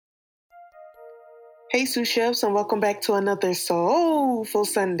Hey Sous Chefs, and welcome back to another Soulful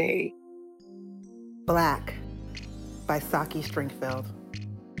Sunday. Black by Saki Stringfield.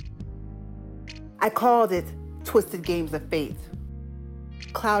 I called it twisted games of fate,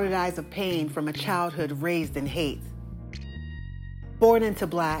 clouded eyes of pain from a childhood raised in hate. Born into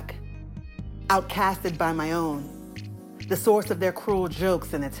black, outcasted by my own, the source of their cruel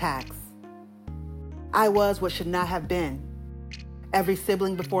jokes and attacks. I was what should not have been. Every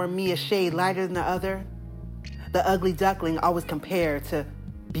sibling before me a shade lighter than the other. The ugly duckling always compared to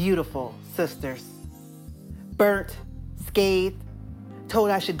beautiful sisters. Burnt, scathed, told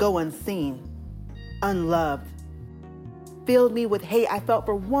I should go unseen, unloved. Filled me with hate I felt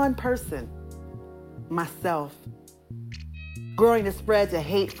for one person, myself. Growing to spread to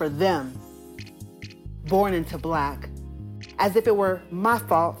hate for them. Born into black, as if it were my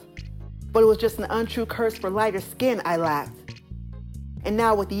fault, but it was just an untrue curse for lighter skin I lacked. And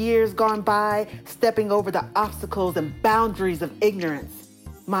now with years gone by, stepping over the obstacles and boundaries of ignorance,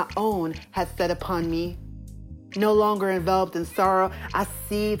 my own has set upon me. No longer enveloped in sorrow, I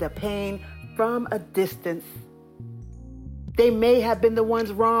see the pain from a distance. They may have been the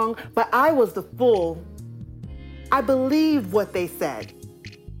ones wrong, but I was the fool. I believed what they said,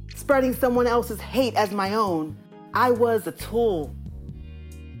 spreading someone else's hate as my own. I was a tool.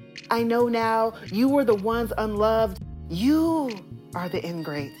 I know now you were the ones unloved. You are the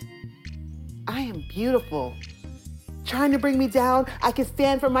ingrate. I am beautiful. Trying to bring me down, I can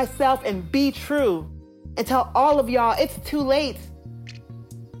stand for myself and be true and tell all of y'all it's too late.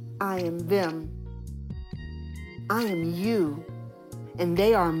 I am them. I am you. And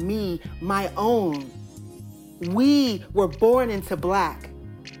they are me, my own. We were born into black.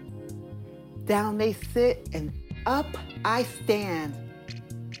 Down they sit and up I stand.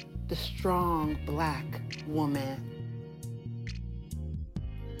 The strong black woman.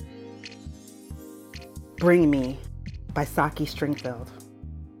 Bring Me by Saki Stringfield.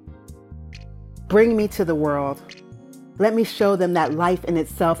 Bring me to the world. Let me show them that life in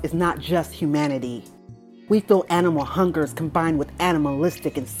itself is not just humanity. We feel animal hungers combined with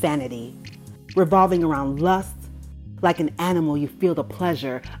animalistic insanity, revolving around lust. Like an animal, you feel the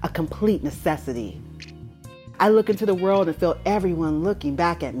pleasure, a complete necessity. I look into the world and feel everyone looking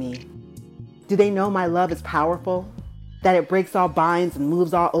back at me. Do they know my love is powerful? That it breaks all binds and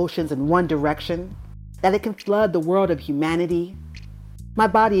moves all oceans in one direction? That it can flood the world of humanity? My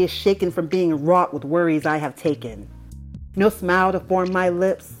body is shaken from being wrought with worries I have taken. No smile to form my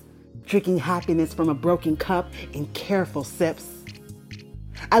lips, drinking happiness from a broken cup in careful sips.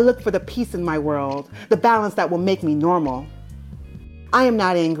 I look for the peace in my world, the balance that will make me normal. I am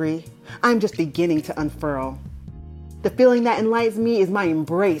not angry, I'm just beginning to unfurl. The feeling that enlightens me is my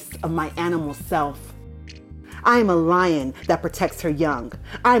embrace of my animal self. I am a lion that protects her young.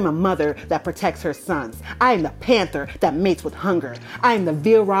 I am a mother that protects her sons. I am the panther that mates with hunger. I am the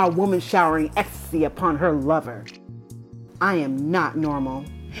virile woman showering ecstasy upon her lover. I am not normal,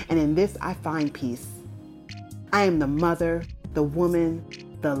 and in this I find peace. I am the mother, the woman,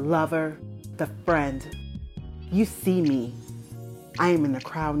 the lover, the friend. You see me. I am in the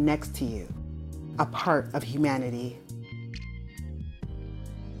crowd next to you, a part of humanity.